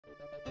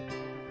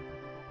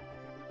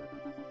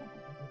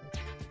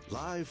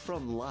Live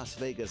from Las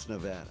Vegas,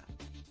 Nevada,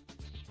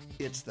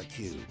 it's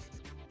theCUBE,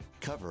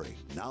 covering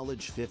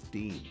Knowledge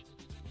 15.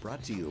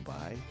 Brought to you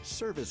by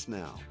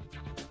ServiceNow.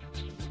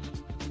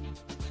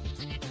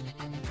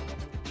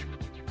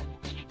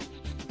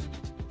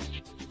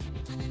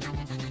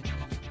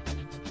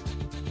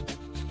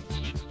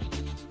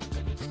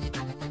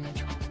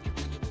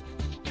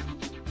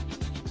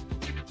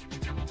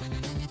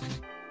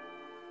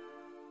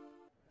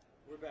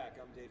 We're back.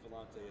 I'm Dave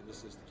Vellante, and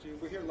this is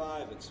theCUBE. We're here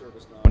live at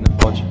ServiceNow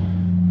Knowledge.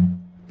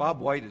 Bob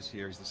White is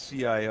here. He's the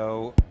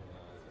CIO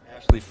of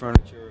Ashley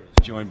Furniture.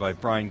 He's joined by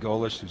Brian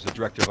Golish, who's the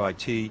Director of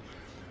IT.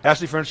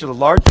 Ashley Furniture, the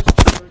largest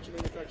furniture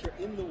manufacturer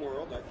in the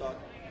world. I thought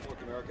North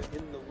America,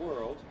 in the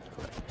world.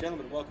 Correct.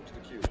 Gentlemen, welcome to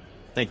theCUBE.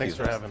 Thanks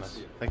for having us.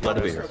 Thank you. Glad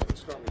to be here.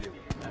 Let's start with you.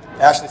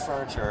 Ashley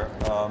Furniture.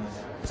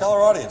 Tell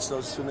our audience,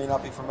 those who may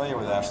not be familiar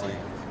with Ashley,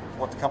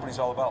 what the company's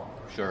all about.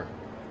 Sure.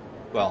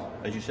 Well,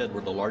 as you said, we're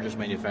the largest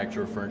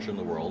manufacturer of furniture in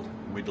the world.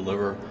 We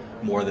deliver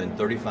more than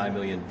 35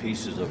 million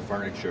pieces of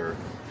furniture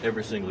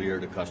every single year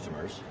to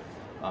customers.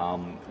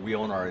 We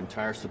own our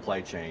entire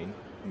supply chain,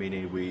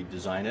 meaning we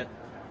design it,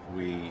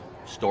 we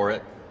store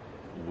it,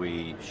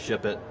 we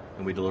ship it,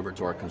 and we deliver it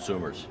to our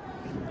consumers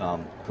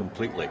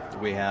completely.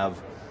 We have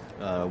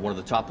one of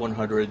the top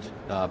 100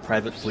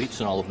 private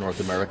fleets in all of North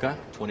America,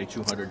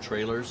 2,200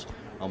 trailers,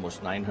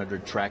 almost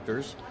 900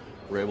 tractors.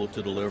 We're able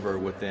to deliver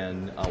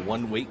within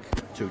 1 week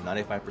to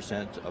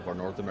 95% of our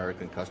North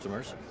American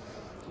customers.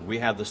 We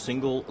have the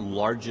single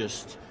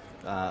largest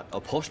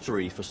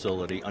upholstery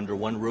facility under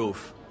one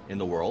roof in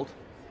the world,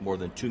 more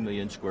than 2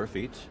 million square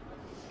feet.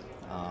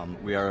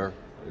 We are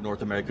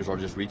North America's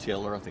largest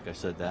retailer, I think I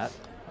said that.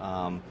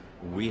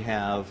 We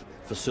have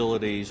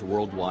facilities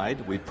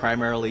worldwide. We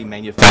primarily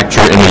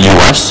manufacture in the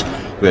US.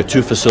 We have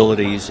 2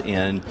 facilities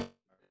in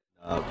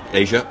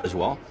Asia as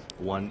well,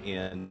 one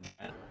in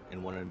Japan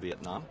and one in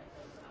Vietnam.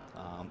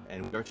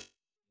 And we are,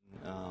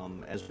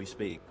 as we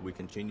speak, we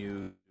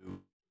continue to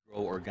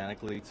grow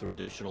organically through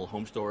additional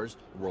home stores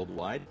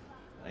worldwide.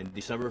 In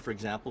December, for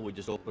example, we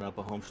just opened up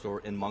a home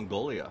store in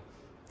Mongolia,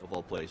 of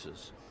all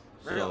places.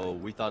 Really? So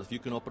we thought if you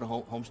can open a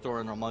home store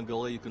in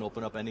Mongolia, you can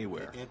open up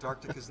anywhere.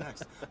 Antarctica's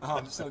next.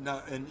 So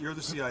now, and you're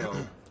the CIO.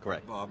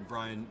 Correct.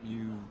 Brian,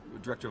 you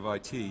Director of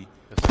IT. Yes.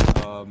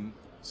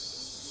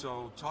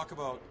 So talk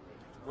about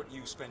what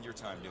you spend your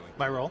time doing.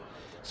 My role?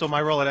 So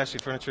my role at Ashley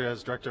Furniture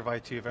as Director of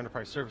IT of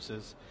Enterprise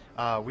Services,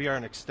 we are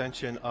an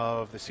extension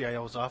of the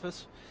CIO's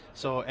office.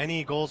 So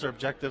any goals or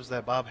objectives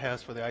that Bob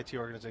has for the IT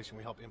organization,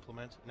 we help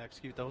implement and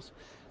execute those.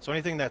 So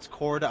anything that's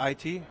core to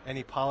IT,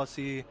 any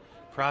policy,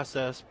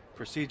 process,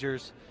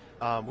 procedures,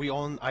 we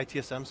own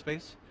ITSM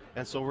space,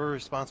 and so we're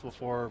responsible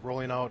for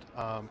rolling out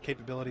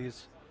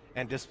capabilities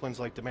and disciplines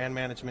like demand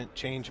management,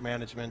 change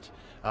management,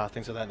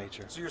 things of that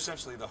nature. So you're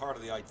essentially the heart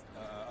of the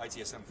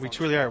ITSM function. We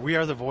truly are. We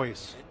are the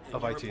voice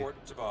of IT. You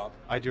report to Bob.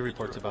 I do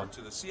report to Bob.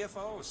 To the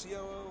CFO,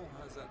 COO?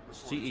 How does that report?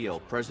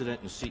 CEO,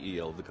 President and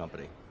CEO of the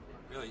company.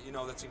 Really, you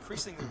know, that's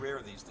increasingly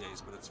rare these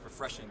days, but it's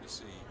refreshing to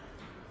see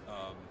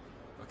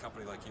a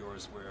company like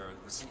yours where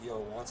the CEO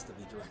wants to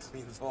be directly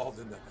involved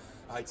in the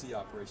IT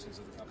operations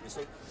of the company.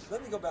 So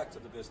let me go back to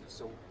the business.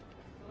 So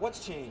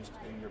what's changed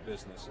in your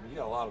business? I mean, you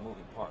got a lot of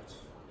moving parts.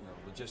 You know,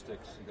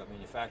 logistics, you got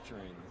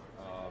manufacturing,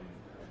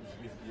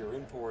 you're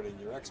importing,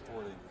 you're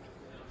exporting.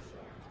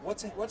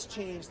 What's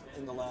changed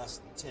in the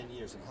last 10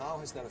 years, and how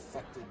has that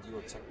affected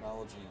your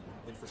technology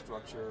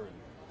infrastructure and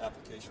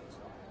applications?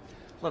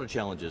 A lot of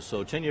challenges.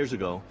 So 10 years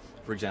ago,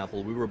 for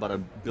example, we were about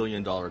 $1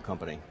 billion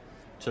company.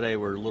 Today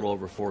we're a little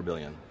over $4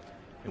 billion.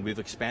 And we've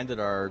expanded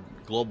our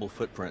global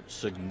footprint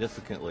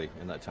significantly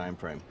in that time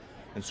frame.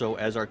 And so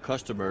as our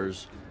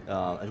customers,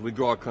 as we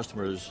grow our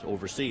customers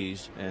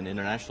overseas and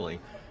internationally,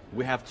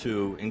 we have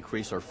to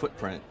increase our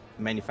footprint,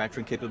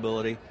 manufacturing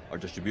capability, our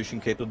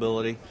distribution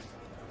capability.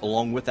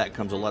 Along with that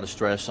comes a lot of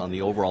stress on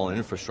the overall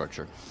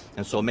infrastructure.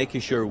 And so making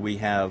sure we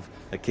have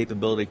a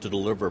capability to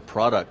deliver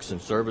products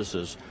and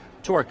services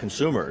to our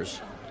consumers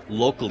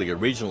locally or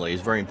regionally is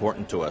very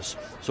important to us.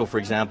 So for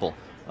example,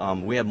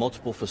 we have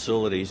multiple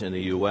facilities in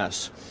the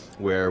US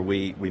where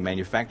we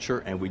manufacture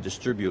and we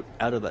distribute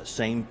out of that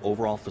same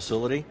overall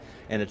facility,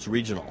 and it's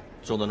regional.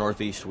 So in the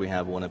Northeast we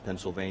have one in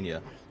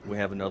Pennsylvania, we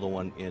have another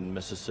one in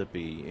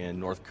Mississippi, in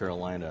North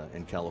Carolina,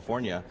 in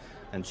California.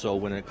 And so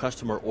when a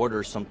customer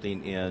orders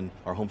something in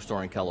our home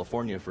store in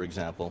California, for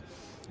example,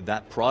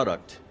 that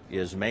product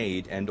is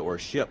made and or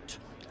shipped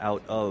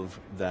out of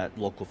that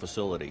local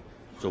facility.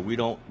 So we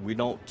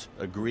don't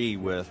agree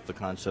with the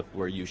concept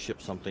where you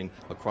ship something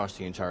across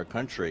the entire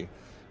country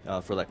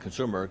for that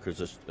consumer,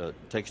 because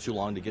it takes too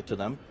long to get to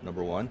them,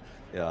 number one.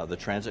 The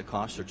transit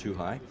costs are too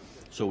high.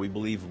 So we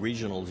believe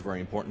regional is very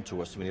important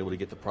to us to be able to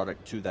get the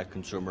product to that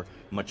consumer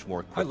much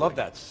more quickly. I love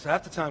that.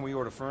 Half the time we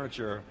order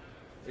furniture,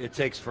 it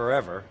takes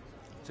forever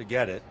to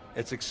get it.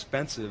 It's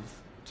expensive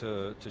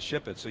to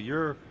ship it. So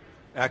you're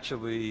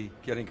actually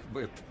getting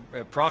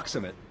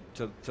proximate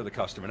to the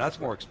customer. And that's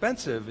more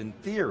expensive in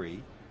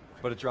theory,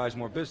 but it drives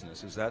more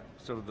business. Is that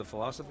sort of the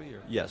philosophy?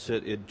 Or? Yes,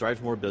 it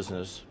drives more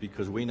business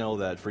because we know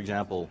that, for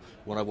example,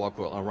 when I walk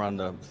around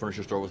the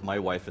furniture store with my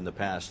wife in the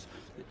past,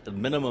 a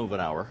minimum of an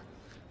hour,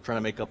 trying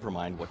to make up her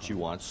mind what she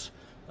wants.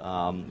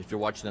 If you're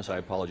watching this, I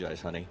apologize,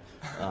 honey.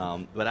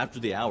 But after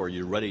the hour,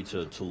 you're ready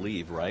to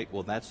leave, right?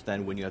 Well, that's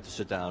then when you have to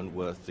sit down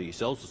with the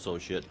sales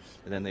associate,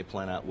 and then they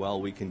plan out,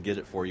 well, we can get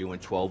it for you in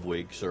 12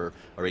 weeks or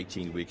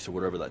 18 weeks or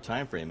whatever that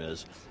time frame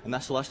is. And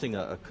that's the last thing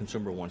a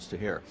consumer wants to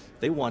hear.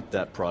 They want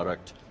that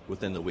product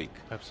within the week.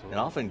 Absolutely. And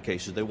often in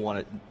cases, they want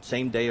it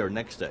same day or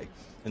next day.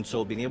 And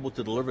so being able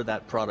to deliver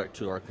that product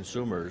to our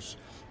consumers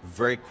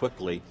very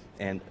quickly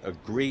and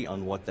agree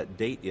on what that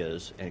date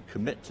is and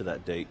commit to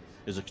that date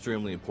is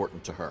extremely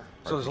important to her.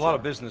 So there's a lot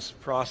of business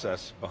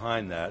process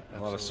behind that, a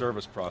lot of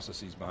service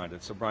processes behind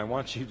it. So Brian, why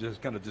don't you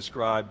just kind of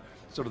describe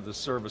sort of the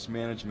service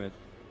management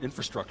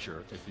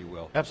infrastructure, if you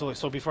will. Absolutely.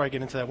 So before I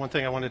get into that, one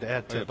thing I wanted to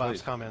add to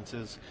Bob's comments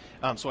is,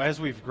 so as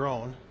we've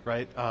grown,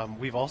 right,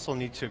 we've also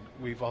need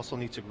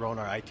to grow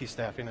our IT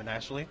staff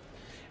internationally,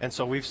 and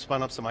so we've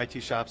spun up some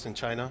IT shops in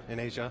China, in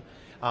Asia,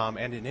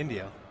 and in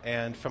India.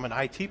 And from an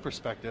IT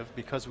perspective,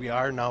 because we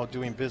are now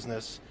doing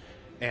business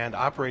and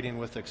operating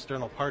with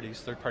external parties,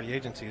 third-party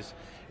agencies,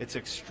 it's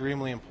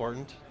extremely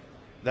important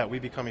that we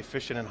become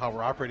efficient in how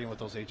we're operating with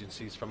those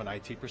agencies from an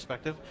IT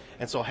perspective.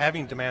 And so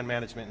having demand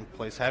management in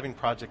place, having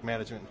project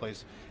management in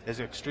place is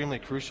extremely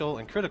crucial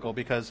and critical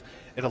because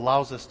it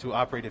allows us to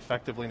operate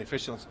effectively and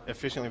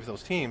efficiently with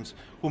those teams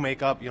who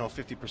make up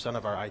 50%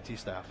 of our IT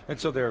staff. And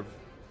so they're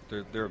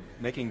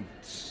making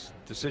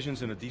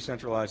decisions in a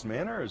decentralized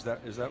manner? Is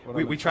that what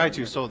we try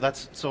to?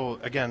 So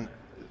again,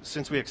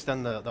 since we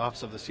extend the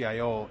office of the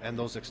CIO and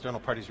those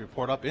external parties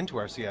report up into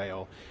our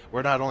CIO,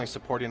 we're not only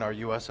supporting our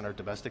US and our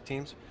domestic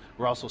teams,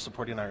 we're also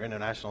supporting our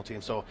international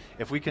teams. So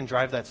if we can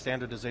drive that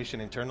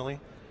standardization internally,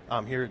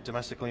 here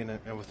domestically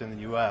and within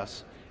the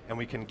US, and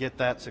we can get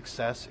that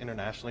success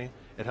internationally,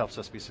 it helps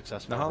us be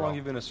successful. Now, how long have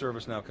you been a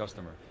ServiceNow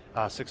customer?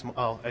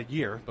 A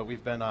year, but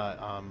we've been,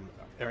 our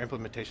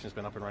implementation has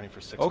been up and running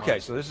for 6 months. Okay,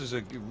 so this is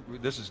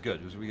good.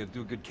 Because we can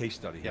do a good case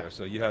study here.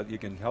 So you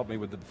can help me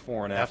with the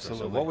before and after.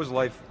 Absolutely. So what was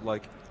life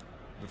like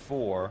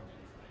before,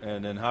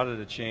 and then how did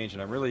it change?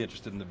 And I'm really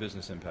interested in the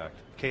business impact.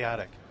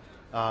 Chaotic.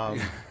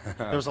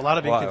 There was a lot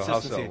of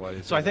inconsistency. How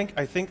so? So I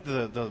think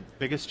the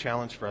biggest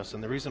challenge for us,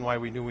 and the reason why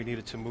we knew we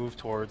needed to move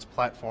towards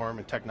platform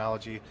and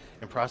technology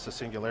and process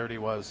singularity,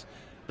 was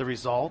the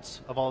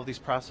results of all of these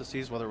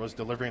processes, whether it was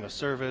delivering a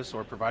service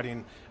or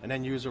providing an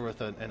end user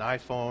with an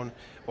iPhone,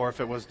 or if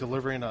it was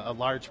delivering a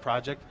large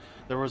project,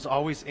 there was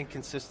always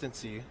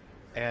inconsistency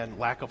and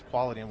lack of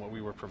quality in what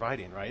we were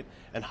providing, right?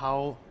 And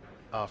how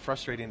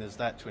frustrating is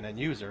that to an end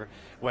user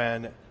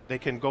when they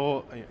can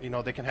go,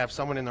 they can have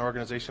someone in their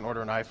organization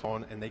order an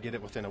iPhone and they get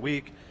it within a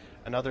week,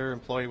 another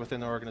employee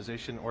within their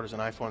organization orders an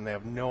iPhone and they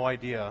have no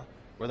idea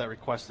where that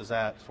request is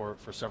at for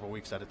several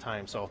weeks at a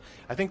time. So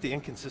I think the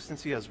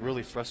inconsistency has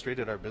really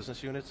frustrated our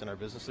business units and our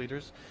business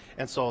leaders,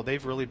 and so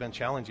they've really been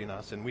challenging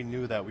us, and we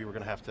knew that we were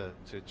going to have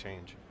to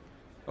change.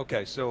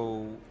 Okay,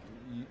 so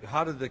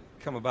how did it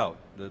come about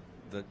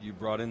that you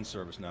brought in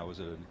ServiceNow? Was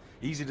it an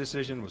easy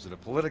decision? Was it a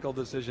political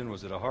decision?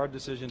 Was it a hard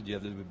decision? Do you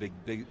have a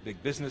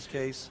big business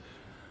case?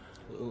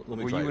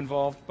 Were you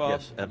involved, Bob?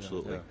 Yes,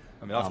 absolutely. Yeah.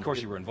 I mean, of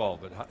course you were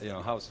involved, but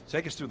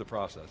take us through the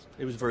process.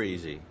 It was very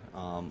easy.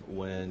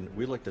 When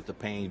we looked at the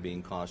pain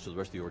being caused to the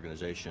rest of the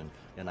organization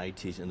and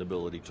IT's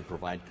inability to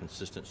provide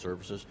consistent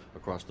services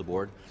across the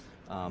board,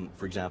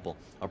 for example,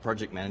 our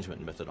project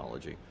management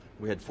methodology.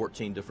 We had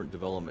 14 different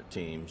development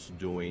teams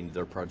doing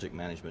their project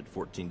management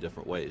 14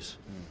 different ways.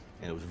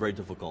 And it was very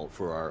difficult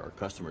for our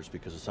customers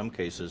because in some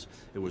cases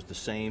it was the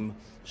same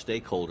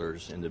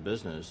stakeholders in the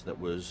business that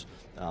was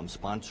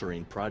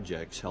sponsoring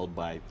projects held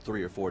by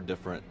 3 or 4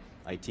 different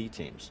IT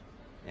teams,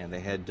 and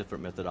they had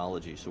different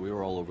methodologies, so we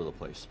were all over the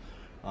place.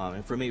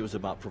 And for me, it was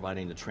about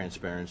providing the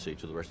transparency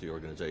to the rest of the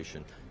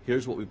organization.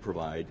 Here's what we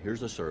provide, here's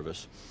the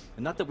service,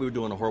 and not that we were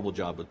doing a horrible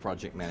job with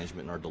project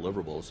management and our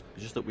deliverables,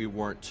 it's just that we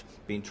weren't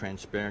being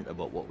transparent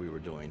about what we were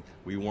doing.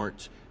 We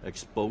weren't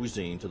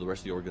exposing to the rest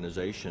of the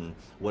organization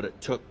what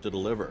it took to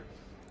deliver.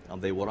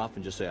 They would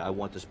often just say, I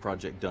want this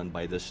project done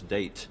by this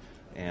date,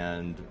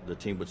 and the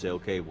team would say,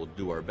 okay, we'll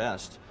do our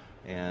best.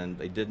 And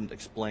they didn't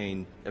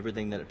explain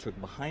everything that it took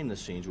behind the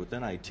scenes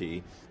within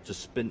IT to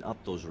spin up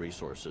those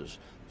resources,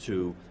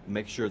 to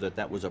make sure that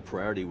that was a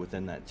priority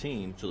within that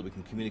team so that we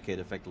can communicate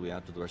effectively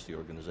out to the rest of the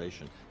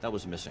organization. That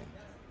was missing.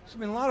 So,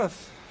 I mean, a lot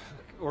of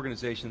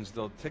organizations,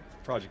 they'll take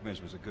project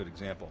management as a good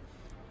example.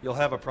 You'll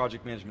have a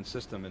project management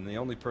system and the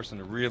only person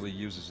that really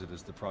uses it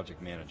is the project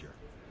manager.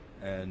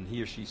 And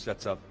he or she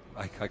sets up,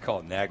 I call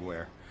it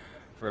nagware,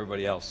 for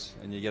everybody else,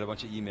 and you get a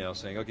bunch of emails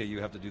saying, okay,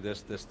 you have to do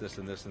this, this, this,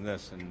 and this, and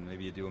this, and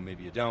maybe you do and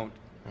maybe you don't,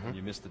 and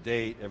you miss the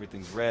date,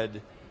 everything's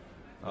red,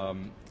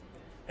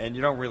 and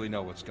you don't really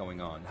know what's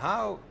going on.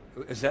 How,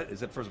 is that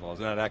first of all, is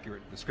that an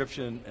accurate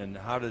description, and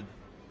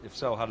if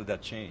so, how did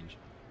that change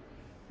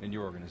in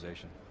your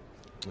organization?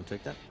 Want to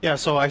take that? Yeah,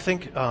 so I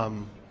think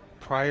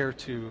prior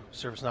to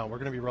ServiceNow, we're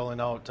going to be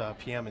rolling out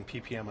PM and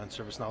PPM on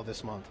ServiceNow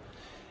this month.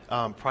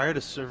 Prior to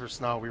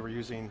ServiceNow, we were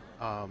using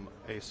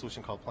a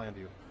solution called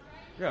PlanView.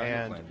 Yeah, I know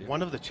and PlanView.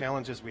 one of the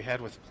challenges we had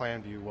with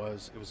PlanView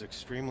was it was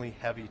extremely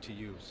heavy to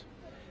use.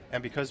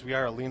 And because we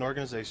are a lean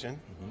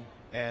organization,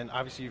 and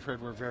obviously you've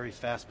heard we're very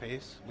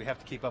fast-paced, we have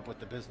to keep up with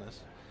the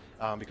business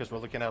because we're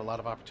looking at a lot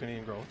of opportunity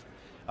and growth.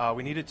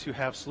 We needed to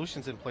have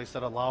solutions in place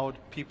that allowed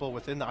people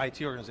within the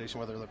IT organization,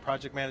 whether they're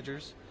project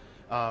managers,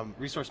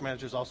 resource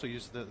managers also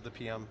use the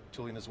PM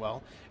tooling as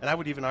well. And I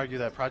would even argue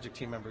that project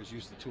team members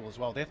use the tool as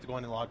well. They have to go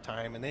in and log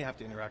time, and they have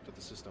to interact with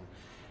the system.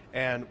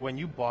 And when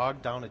you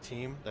bog down a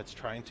team that's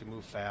trying to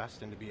move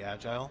fast and to be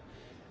agile,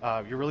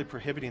 you're really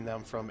prohibiting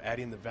them from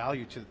adding the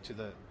value to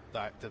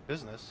the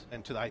business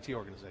and to the IT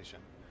organization.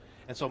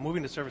 And so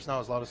moving to ServiceNow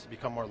has allowed us to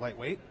become more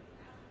lightweight.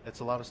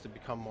 It's allowed us to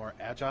become more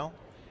agile,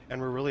 and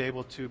we're really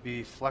able to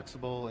be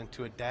flexible and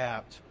to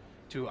adapt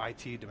to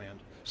IT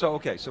demand. So,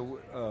 okay, so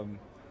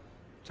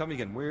tell me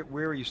again,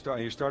 where are you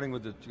starting? Are you starting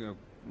with the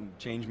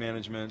change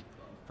management,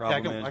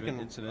 problem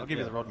management, incident? I'll give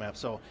you the roadmap.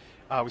 So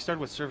we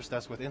started with Service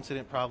Desk with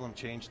incident, problem,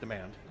 change,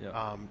 demand,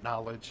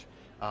 knowledge,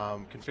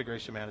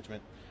 configuration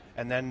management,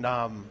 and then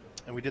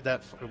and we did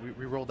that.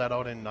 We rolled that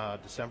out in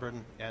December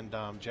and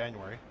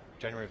January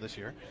of this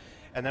year,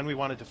 and then we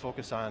wanted to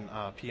focus on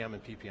PM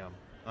and PPM.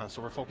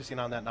 So we're focusing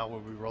on that now. We'll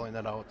be rolling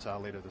that out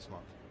later this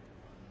month.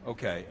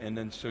 Okay, and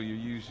then so you're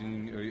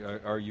using,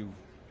 are you,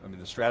 I mean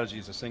the strategy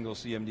is a single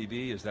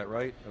CMDB, is that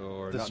right?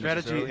 Or the not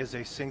strategy is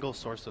a single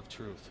source of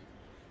truth,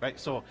 right?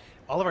 So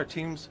all of our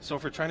teams, so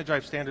if we're trying to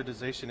drive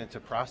standardization into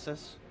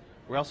process,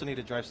 we also need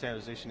to drive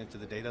standardization into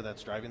the data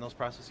that's driving those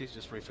processes,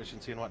 just for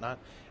efficiency and whatnot.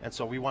 And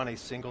so we want a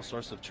single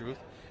source of truth.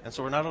 And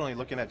so we're not only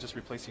looking at just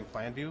replacing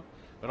PlanView,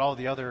 but all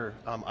the other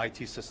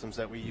IT systems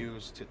that we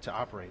use to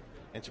operate,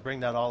 and to bring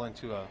that all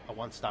into a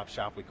one-stop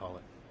shop, we call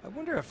it. I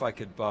wonder if I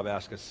could, Bob,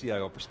 ask a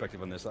CIO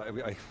perspective on this.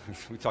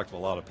 We talked to a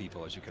lot of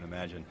people, as you can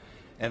imagine,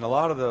 and a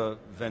lot of the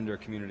vendor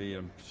community,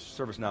 and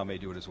ServiceNow may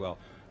do it as well,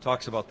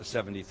 talks about the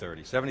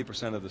 70-30.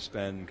 70% of the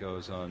spend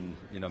goes on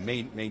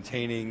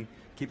maintaining,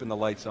 keeping the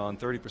lights on,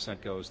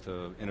 30% goes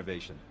to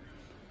innovation.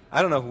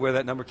 I don't know where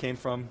that number came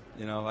from.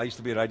 I used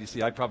to be at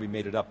IDC, I probably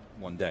made it up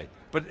one day.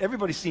 But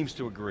everybody seems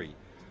to agree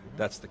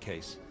that's the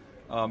case.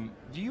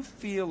 Do you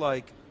feel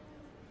like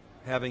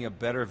having a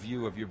better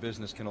view of your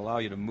business can allow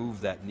you to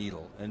move that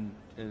needle?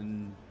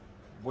 And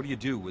what do you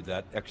do with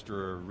that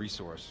extra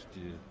resource?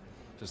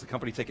 Does the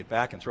company take it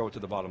back and throw it to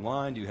the bottom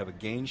line? Do you have a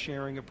gain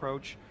sharing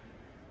approach?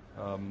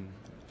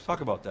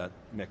 Talk about that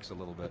mix a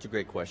little bit. That's a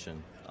great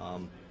question.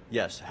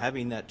 Yes,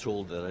 having that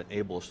tool that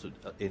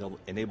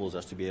enables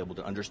us to be able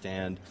to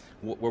understand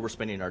where we're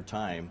spending our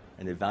time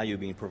and the value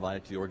being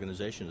provided to the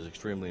organization is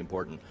extremely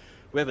important.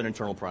 We have an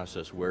internal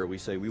process where we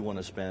say we want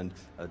to spend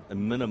a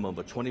minimum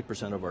of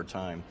 20% of our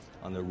time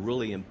on the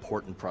really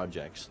important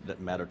projects that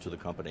matter to the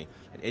company.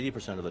 And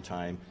 80% of the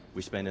time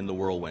we spend in the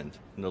whirlwind.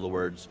 In other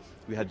words,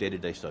 we have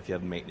day-to-day stuff, you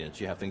have maintenance,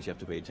 you have things you have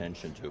to pay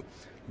attention to.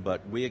 But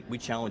we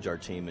challenge our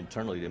team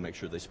internally to make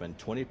sure they spend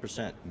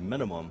 20%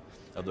 minimum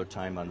of their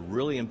time on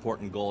really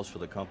important goals for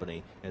the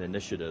company and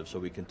initiatives so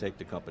we can take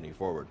the company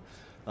forward.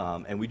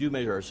 And we do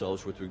measure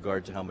ourselves with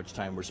regard to how much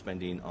time we're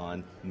spending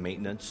on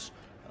maintenance,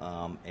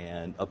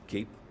 and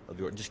upkeep,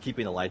 just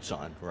keeping the lights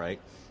on,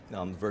 right?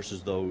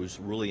 Versus those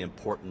really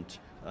important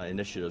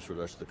initiatives for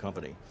the rest of the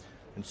company.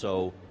 And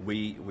so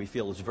we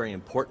feel it's very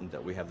important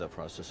that we have that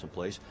process in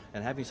place,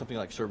 and having something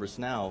like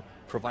ServiceNow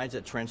provides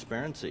that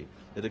transparency.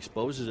 It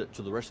exposes it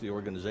to the rest of the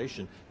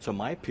organization, to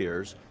my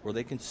peers, where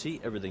they can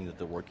see everything that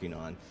they're working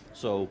on.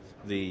 So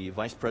the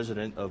vice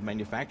president of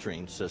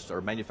manufacturing,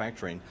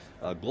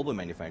 global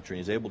manufacturing,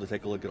 is able to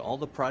take a look at all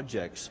the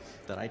projects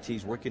that IT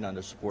is working on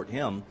to support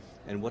him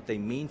and what they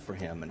mean for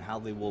him and how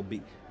they will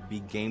be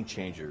game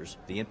changers,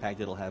 the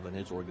impact it'll have on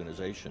his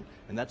organization.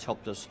 And that's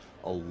helped us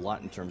a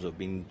lot in terms of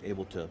being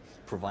able to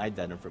provide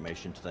that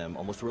information to them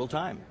almost real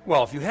time.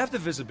 Well, if you have the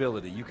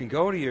visibility, you can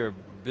go to your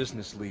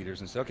business leaders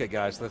and say, okay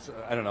guys,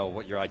 I don't know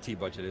what your IT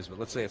budget is, but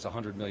let's say it's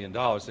 $100 million.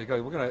 They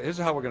go, here's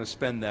how we're going to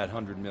spend that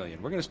 $100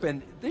 million. We're going to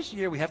spend, this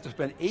year we have to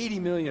spend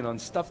 $80 million on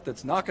stuff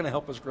that's not going to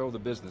help us grow the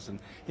business, and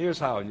here's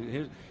how.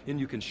 And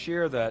you can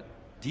share that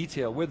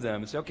detail with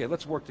them and say, okay,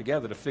 let's work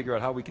together to figure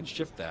out how we can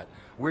shift that.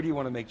 Where do you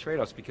want to make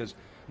trade-offs? Because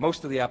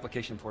most of the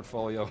application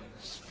portfolio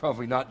is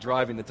probably not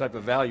driving the type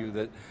of value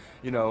that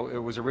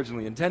it was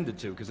originally intended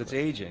to, because it's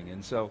aging.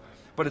 And so,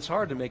 but it's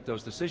hard to make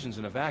those decisions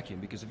in a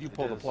vacuum, because if you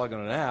pull the plug on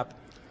an app,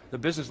 the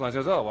business line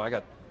says, oh,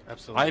 well,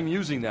 I'm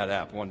using that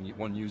app,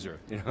 one user,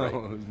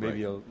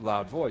 maybe a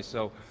loud voice.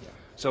 So,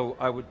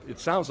 it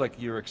sounds like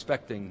you're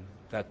expecting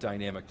that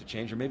dynamic to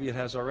change, or maybe it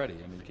has already.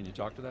 I mean, can you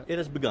talk to that? It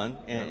has begun,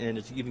 and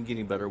it's even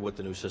getting better with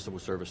the new system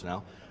with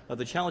ServiceNow.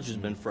 The challenge has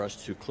been for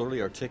us to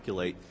clearly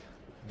articulate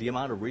the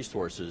amount of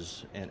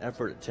resources and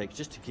effort it takes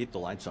just to keep the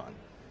lights on.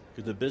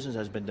 Because the business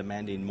has been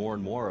demanding more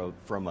and more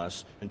from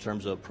us in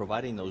terms of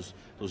providing those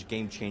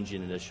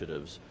game-changing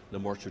initiatives, the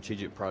more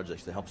strategic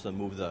projects that helps them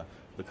move the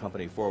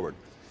company forward.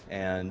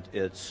 And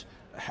it's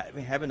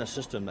having a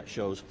system that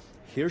shows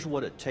here's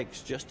what it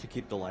takes just to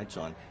keep the lights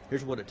on,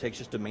 here's what it takes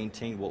just to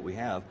maintain what we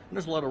have, and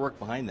there's a lot of work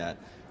behind that,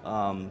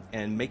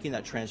 and making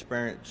that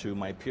transparent to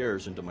my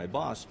peers and to my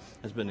boss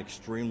has been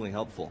extremely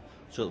helpful,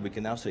 so that we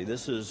can now say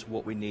this is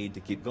what we need to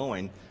keep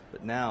going,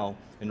 but now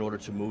in order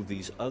to move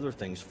these other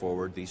things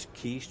forward, these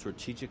key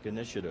strategic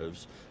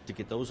initiatives, to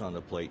get those on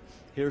the plate,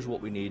 here's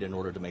what we need in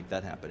order to make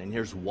that happen, and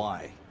here's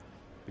why.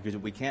 Because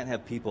if we can't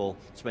have people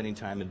spending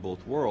time in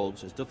both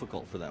worlds, it's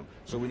difficult for them.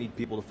 So we need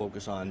people to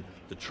focus on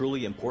the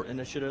truly important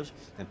initiatives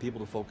and people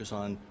to focus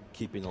on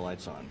keeping the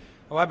lights on.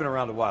 Well, I've been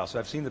around a while, so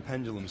I've seen the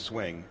pendulum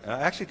swing.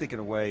 I actually think in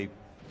a way,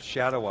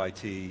 shadow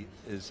IT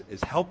is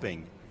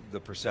helping the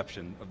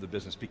perception of the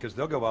business, because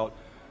they'll go out,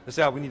 they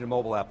say, oh, we need a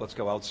mobile app, let's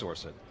go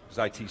outsource it,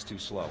 because IT's too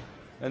slow.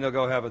 And they'll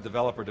go have a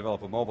developer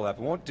develop a mobile app.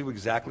 It won't do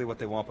exactly what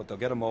they want, but they'll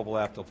get a mobile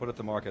app, they'll put it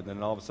to market, and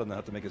then all of a sudden they'll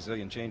have to make a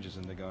zillion changes,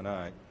 and they're going, all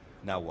right,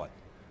 now what?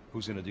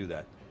 Who's going to do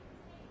that?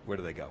 Where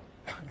do they go?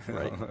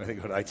 Right. They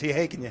go to IT,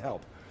 hey, can you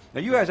help?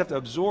 Now you guys have to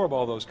absorb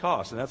all those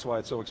costs, and that's why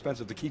it's so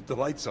expensive to keep the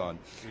lights on.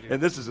 And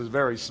this is a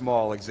very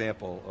small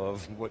example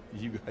of what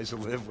you guys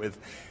live with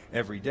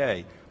every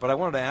day. But I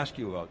wanted to ask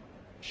you about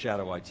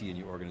shadow IT in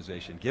your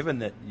organization. Given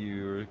that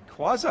you're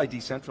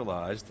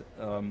quasi-decentralized,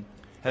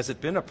 has it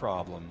been a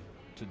problem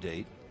to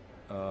date?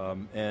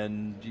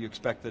 And do you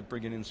expect that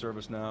bringing in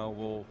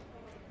ServiceNow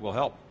will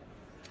help?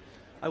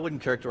 I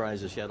wouldn't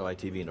characterize the shadow IT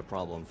being a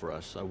problem for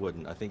us. I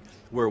wouldn't. I think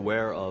we're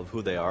aware of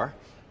who they are,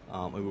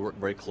 and we work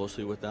very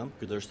closely with them,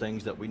 because there's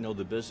things that we know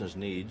the business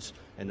needs,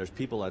 and there's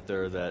people out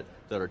there that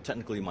are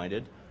technically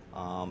minded,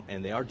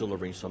 and they are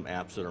delivering some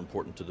apps that are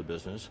important to the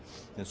business.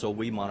 And so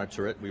we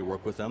monitor it, we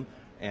work with them,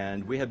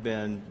 and we have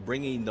been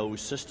bringing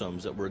those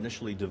systems that were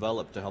initially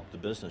developed to help the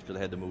business, because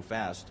they had to move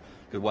fast,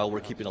 because while we're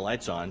keeping the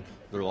lights on,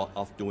 they're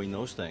off doing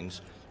those things.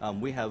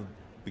 We have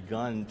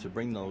begun to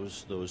bring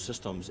those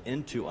systems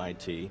into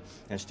IT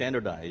and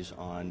standardize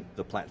on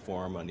the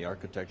platform, on the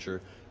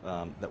architecture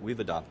that we've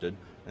adopted,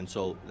 and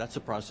so that's a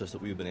process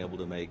that we've been able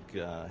to make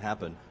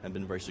happen and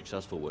been very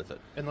successful with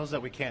it. And those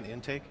that we can't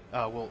intake,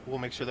 we'll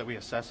make sure that we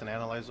assess and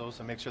analyze those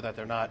and make sure that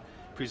they're not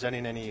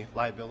presenting any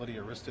liability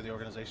or risk to the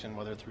organization,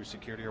 whether through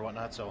security or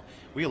whatnot. So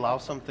we allow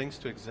some things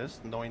to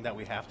exist, knowing that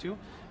we have to,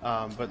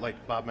 but like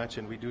Bob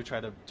mentioned, we do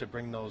try to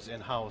bring those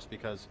in-house,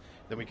 because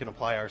then we can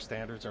apply our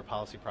standards, our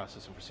policy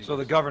process and procedures. So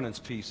the governance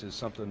piece is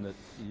something that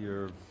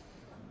you're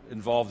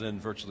involved in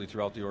virtually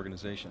throughout the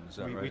organization, is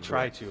that right? We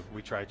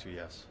try to,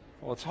 yes.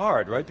 Well, it's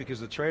hard, right? Because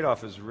the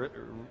trade-off is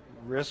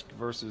risk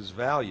versus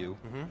value,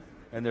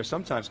 and they're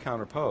sometimes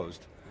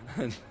counterposed.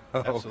 And so,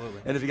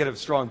 absolutely. And if you get a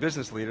strong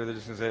business leader, they're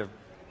just going to say,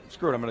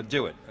 screw it, I'm going to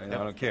do it. I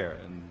don't care.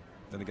 And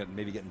then they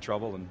maybe get in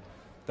trouble, and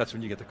that's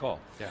when you get the call.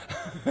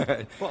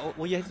 Yeah.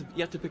 well, you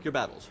have to pick your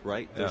battles,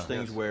 right? There's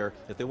things where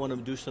if they want to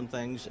do some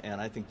things,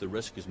 and I think the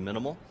risk is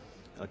minimal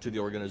to the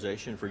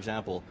organization. For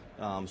example,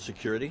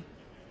 security.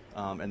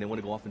 And they want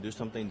to go off and do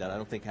something that I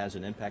don't think has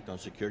an impact on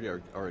security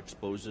or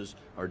exposes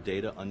our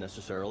data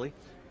unnecessarily,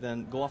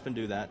 then go off and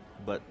do that,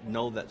 but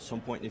know that at some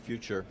point in the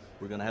future,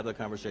 we're going to have that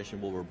conversation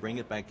where we'll bring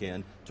it back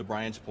in, to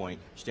Brian's point,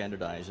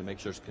 standardize and make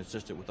sure it's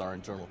consistent with our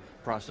internal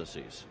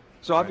processes.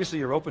 So obviously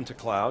you're open to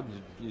cloud,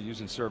 you're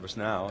using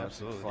ServiceNow,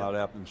 absolutely, cloud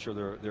app, I'm sure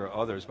there are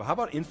others, but how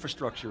about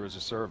infrastructure as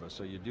a service?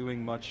 Are you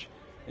doing much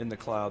in the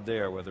cloud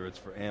there, whether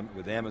it's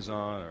with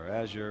Amazon or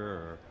Azure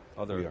or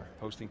other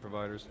hosting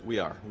providers? We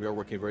are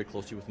working very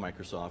closely with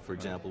Microsoft. For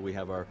example, we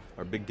have our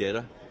big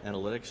data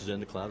analytics is in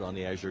the cloud, on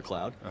the Azure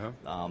cloud.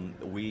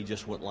 We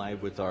just went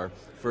live with our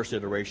first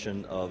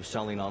iteration of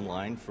selling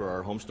online for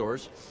our home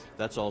stores.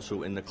 That's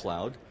also in the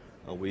cloud.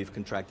 We've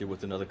contracted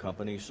with another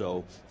company,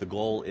 so the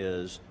goal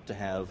is to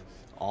have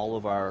all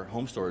of our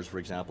home stores, for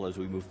example, as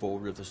we move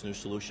forward with this new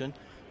solution,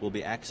 we'll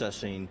be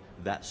accessing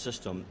that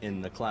system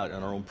in the cloud,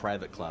 in our own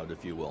private cloud,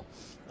 if you will.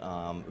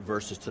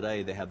 Versus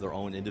today, they have their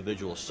own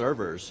individual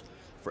servers.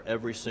 For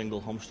every single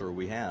home store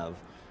we have,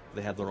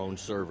 they have their own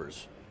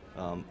servers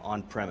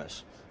on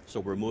premise. So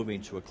we're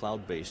moving to a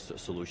cloud-based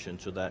solution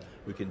so that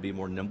we can be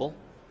more nimble,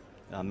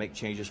 make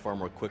changes far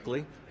more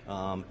quickly.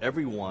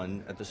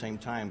 Everyone at the same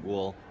time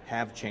will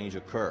have change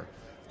occur.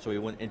 So we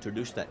want to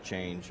introduce that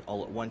change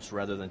all at once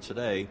rather than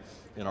today.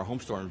 In our home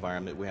store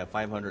environment, we have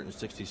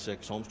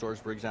 566 home stores,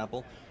 for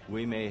example.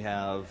 We may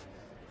have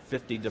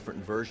 50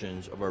 different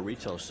versions of our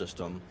retail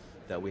system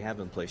that we have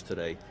in place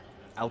today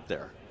out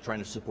there, trying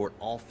to support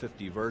all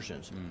 50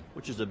 versions,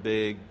 which is a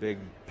big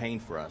pain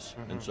for us.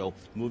 And so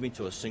moving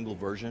to a single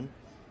version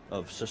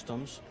of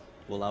systems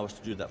will allow us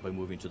to do that by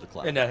moving to the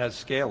cloud. And that has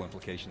scale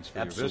implications for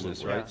your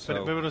business, right?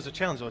 So, but it was a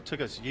challenge, though. It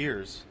took us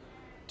years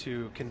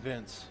to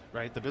convince,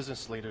 right, the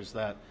business leaders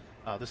that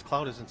this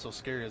cloud isn't so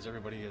scary as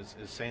everybody is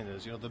saying it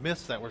is. You know, the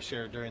myths that were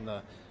shared during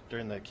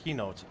the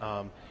keynote,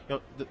 you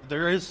know,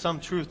 there is some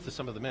truth to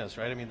some of the myths,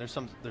 right? I mean, there's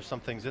some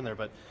things in there,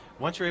 but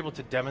once you're able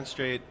to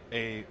demonstrate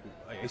a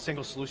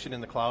single solution in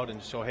the cloud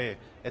and show, hey,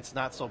 it's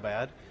not so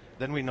bad,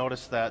 then we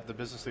notice that the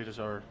business leaders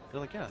they're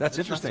like, yeah, that's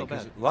interesting,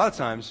 because a lot of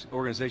times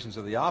organizations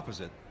are the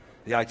opposite.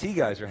 the IT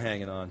guys are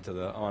hanging on to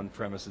the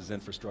on-premises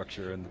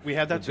infrastructure, and we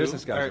had that the too.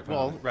 business guys are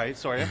Well, right.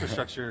 So our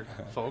infrastructure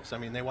folks, I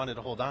mean, they wanted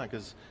to hold on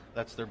because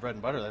that's their bread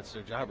and butter. That's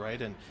their job,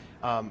 right? And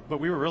but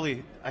we were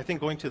really, I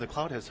think, going to the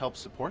cloud has helped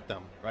support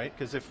them, right?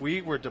 Because if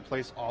we were to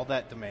place all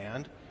that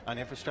demand on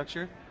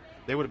infrastructure,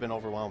 they would have been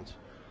overwhelmed,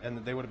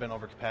 and they would have been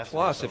over capacity.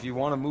 Plus, so. if you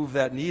want to move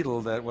that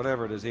needle, that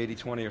whatever it is,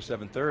 80-20 or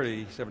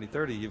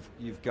 70-30,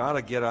 you've got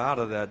to get out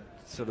of that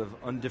sort of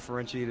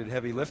undifferentiated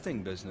heavy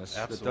lifting business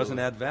that doesn't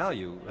add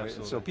value. Right?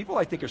 So people,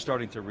 I think, are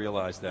starting to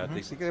realize that.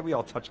 They think that we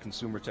all touch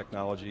consumer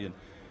technology, and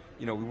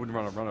we wouldn't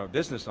want to run our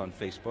business on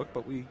Facebook,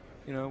 but we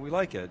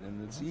like it,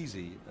 and it's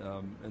easy.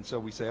 And so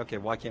we say, okay,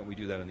 why can't we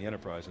do that in the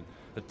enterprise? And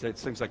it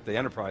seems like the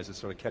enterprise is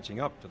sort of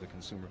catching up to the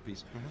consumer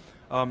piece.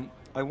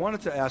 I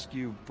wanted to ask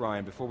you,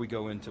 Brian, before we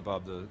go into,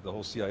 Bob, the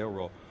whole CIO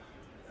role,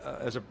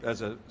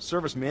 as a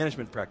service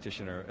management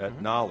practitioner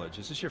at Knowledge,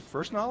 is this your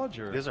first Knowledge?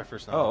 Or? It is our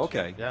first Knowledge. Oh,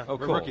 okay. Yeah, oh,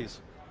 we're cool. rookies.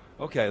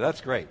 Okay,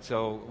 that's great.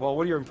 So, well,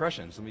 what are your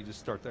impressions? Let me just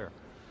start there.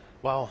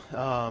 Wow,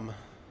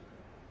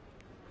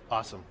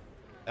 awesome.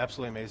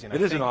 Absolutely amazing.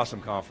 It is an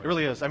awesome conference. It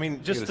really is. I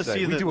mean, just to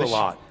see we do a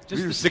lot. We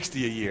Just do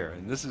 60 a year,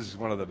 and this is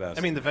one of the best.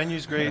 I mean, the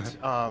venue's great.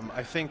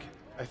 I think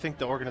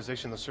the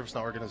organization, the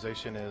ServiceNow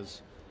organization,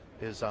 is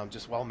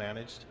just well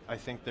managed. I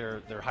think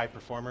they're high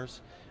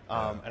performers,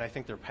 and I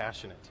think they're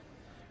passionate.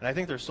 And I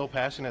think they're so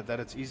passionate that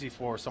it's easy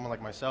for someone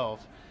like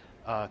myself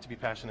to be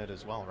passionate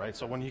as well, right?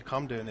 So when you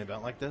come to an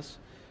event like this,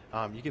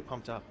 you get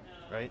pumped up,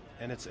 right?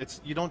 And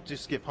it's you don't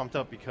just get pumped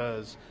up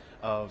because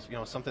of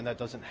something that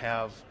doesn't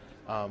have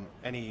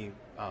any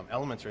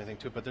elements or anything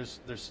to it, but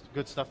there's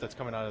good stuff that's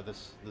coming out of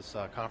this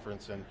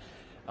conference, and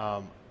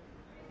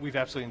we've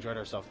absolutely enjoyed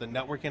ourselves. The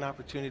networking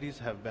opportunities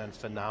have been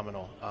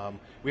phenomenal.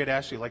 We'd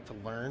actually like to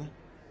learn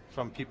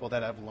from people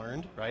that have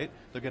learned, right?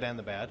 The good and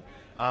the bad.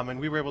 And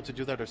we were able to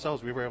do that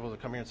ourselves. We were able to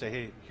come here and say,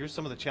 hey, here's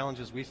some of the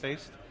challenges we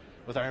faced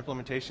with our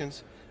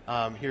implementations.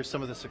 Here's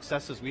some of the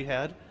successes we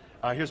had.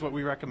 Here's what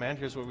we recommend.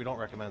 Here's what we don't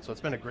recommend. So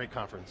it's been a great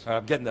conference.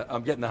 I'm getting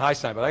the high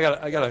sign, but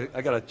I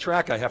got a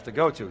track I have to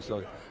go to.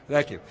 So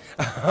thank you.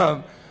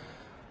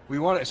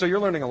 So you're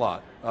learning a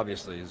lot,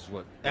 obviously, is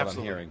what I'm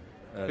hearing.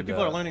 And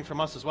people are learning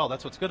from us as well.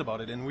 That's what's good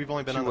about it. And we've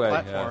only been on the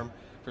platform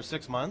for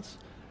 6 months.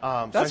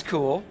 That's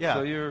cool. Yeah,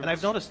 so and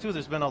I've noticed too.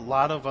 There's been a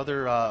lot of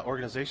other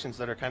organizations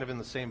that are kind of in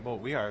the same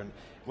boat we are. And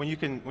when you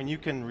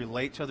can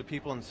relate to other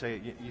people and say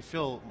you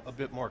feel a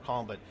bit more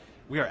calm, but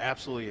we are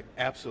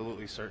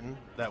absolutely certain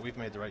that we've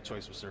made the right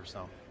choice with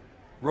ServiceNow.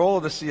 Role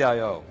of the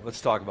CIO.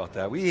 Let's talk about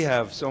that. We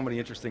have so many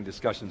interesting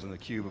discussions on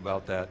theCUBE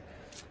about that.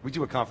 We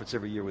do a conference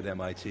every year with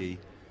MIT,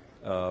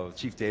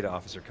 Chief Data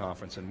Officer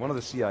Conference, and one of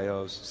the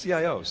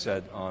CIOs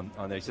said on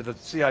there, he said the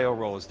CIO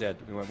role is dead.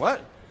 We went,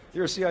 what?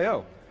 You're a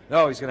CIO.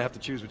 No, he's going to have to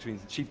choose between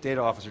Chief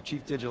Data Officer,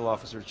 Chief Digital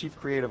Officer, Chief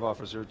Creative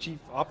Officer, Chief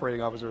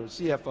Operating Officer,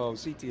 CFO,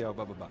 CTO,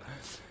 blah, blah, blah.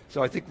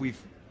 So I think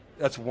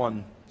that's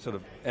one sort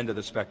of end of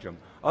the spectrum.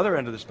 Other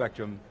end of the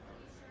spectrum,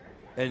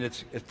 and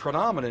it's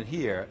predominant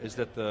here, is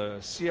that the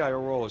CIO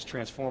role is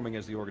transforming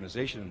as the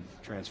organization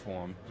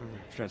transforms,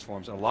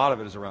 and a lot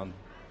of it is around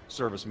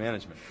service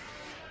management.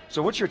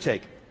 So what's your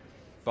take,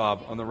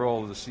 Bob, on the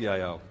role of the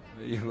CIO?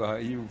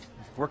 Are you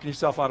working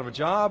yourself out of a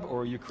job,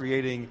 or are you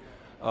creating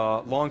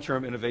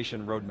long-term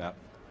innovation roadmap?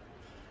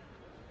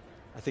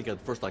 I think I'd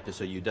first like to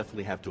say you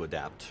definitely have to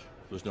adapt.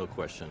 There's no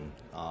question.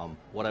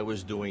 What I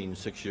was doing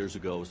 6 years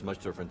ago was much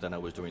different than I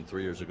was doing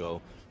 3 years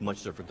ago,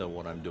 much different than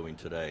what I'm doing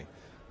today.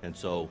 And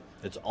so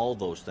it's all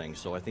those things.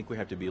 So I think we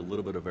have to be a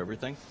little bit of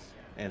everything.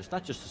 And it's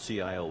not just the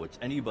CIO, it's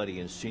anybody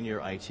in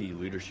senior IT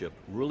leadership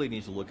really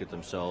needs to look at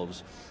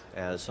themselves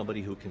as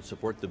somebody who can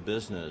support the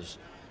business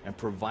and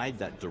provide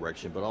that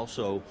direction, but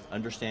also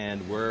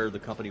understand where the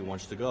company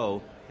wants to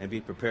go and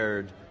be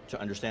prepared to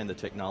understand the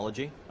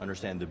technology,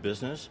 understand the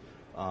business,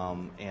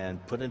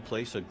 and put in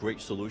place a great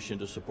solution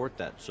to support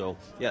that. So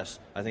yes,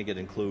 I think it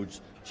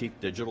includes Chief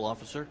Digital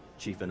Officer,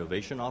 Chief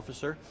Innovation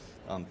Officer,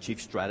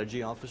 Chief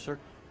Strategy Officer,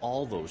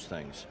 all those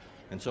things.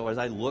 And so as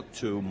I look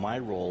to my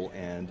role,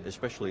 and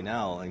especially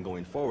now and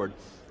going forward,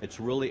 it's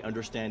really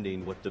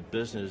understanding what the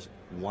business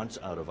wants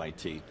out of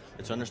IT.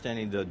 It's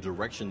understanding the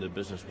direction the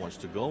business wants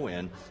to go in.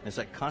 And it's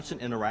that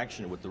constant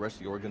interaction with the rest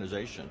of the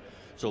organization.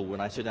 So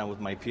when I sit down with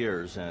my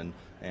peers and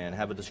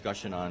have a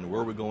discussion on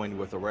where we're going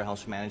with the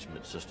warehouse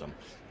management system,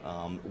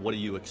 what do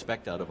you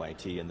expect out of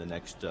IT in the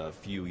next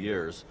few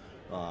years?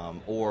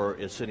 Or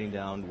is sitting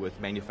down with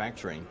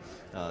manufacturing,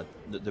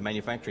 the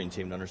manufacturing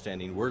team, and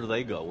understanding where do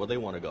they go, where they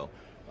want to go.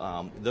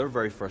 They're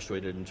very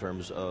frustrated in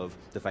terms of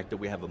the fact that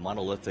we have a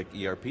monolithic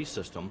ERP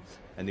system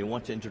and they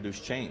want to introduce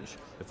change.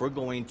 If we're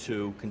going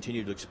to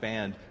continue to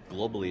expand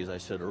globally, as I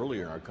said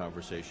earlier in our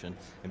conversation,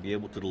 and be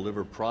able to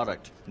deliver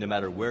product no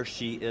matter where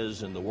she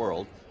is in the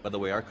world, by the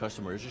way, our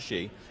customer is a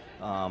she,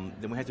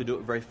 then we have to do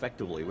it very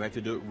effectively. We have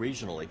to do it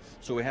regionally.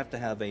 So we have to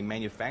have a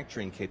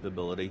manufacturing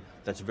capability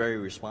that's very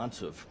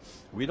responsive.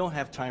 We don't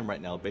have time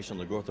right now, based on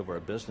the growth of our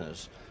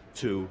business,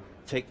 to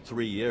take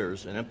 3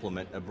 years and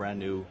implement a brand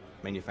new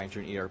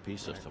manufacturing ERP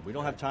system. We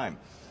don't have time.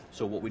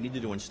 So what we need to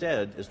do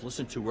instead is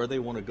listen to where they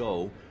want to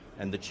go,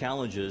 and the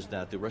challenges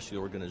that the rest of the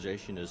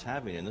organization is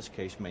having, in this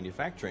case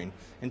manufacturing,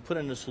 and put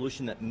in a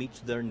solution that meets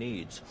their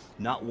needs,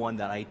 not one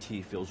that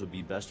IT feels would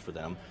be best for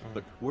them,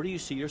 but where do you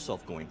see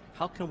yourself going?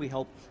 How can we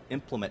help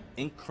implement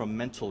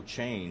incremental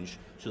change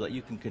so that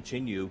you can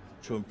continue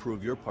to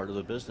improve your part of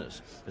the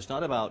business? It's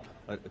not about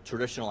a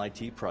traditional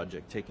IT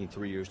project taking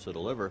 3 years to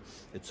deliver,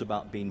 it's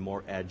about being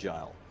more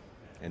agile.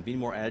 And being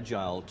more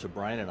agile to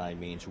Brian and I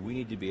means we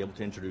need to be able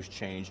to introduce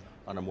change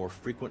on a more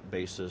frequent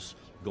basis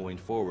going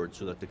forward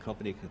so that the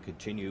company can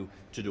continue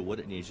to do what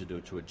it needs to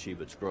do to achieve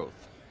its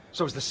growth.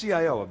 So is the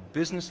CIO a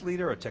business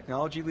leader, a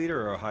technology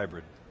leader, or a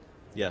hybrid?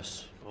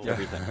 Yes,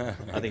 everything.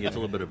 I think it's a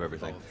little bit of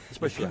everything,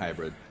 especially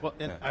hybrid. Well,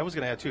 and I was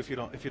going to add too, if you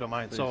don't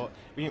mind. Please. So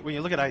when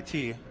you look at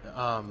IT,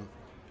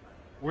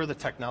 we're the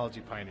technology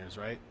pioneers,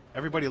 right?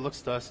 Everybody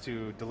looks to us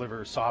to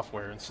deliver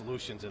software and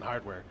solutions and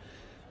hardware.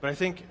 But I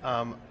think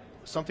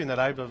something that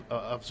I've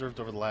observed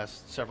over the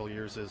last several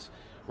years is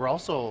we're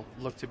also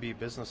looked to be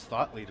business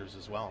thought leaders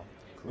as well.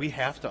 We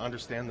have to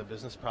understand the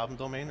business problem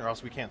domain or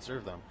else we can't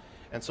serve them.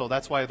 And so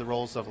that's why the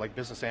roles of like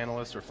business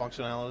analysts or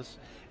functional analysts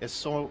is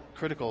so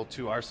critical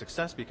to our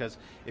success, because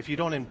if you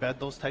don't embed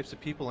those types of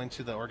people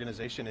into the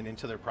organization and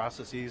into their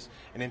processes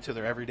and into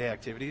their everyday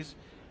activities,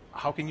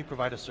 how can you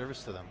provide a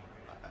service to them?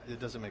 It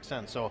doesn't make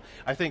sense. So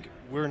I think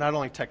we're not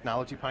only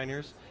technology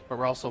pioneers, but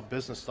we're also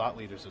business thought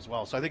leaders as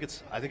well. So I think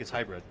it's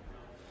hybrid.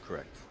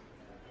 Correct.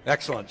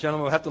 Excellent.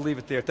 Gentlemen, we'll have to leave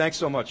it there. Thanks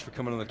so much for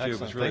coming on theCUBE.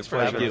 It was really Thanks a for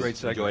pleasure. having us. Great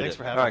segment. Enjoyed Thanks it.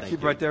 for having All us. right, keep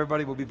it right there,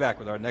 everybody. We'll be back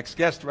with our next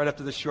guest right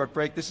after this short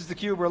break. This is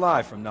theCUBE. We're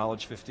live from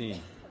Knowledge 15. We'll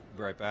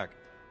be right back.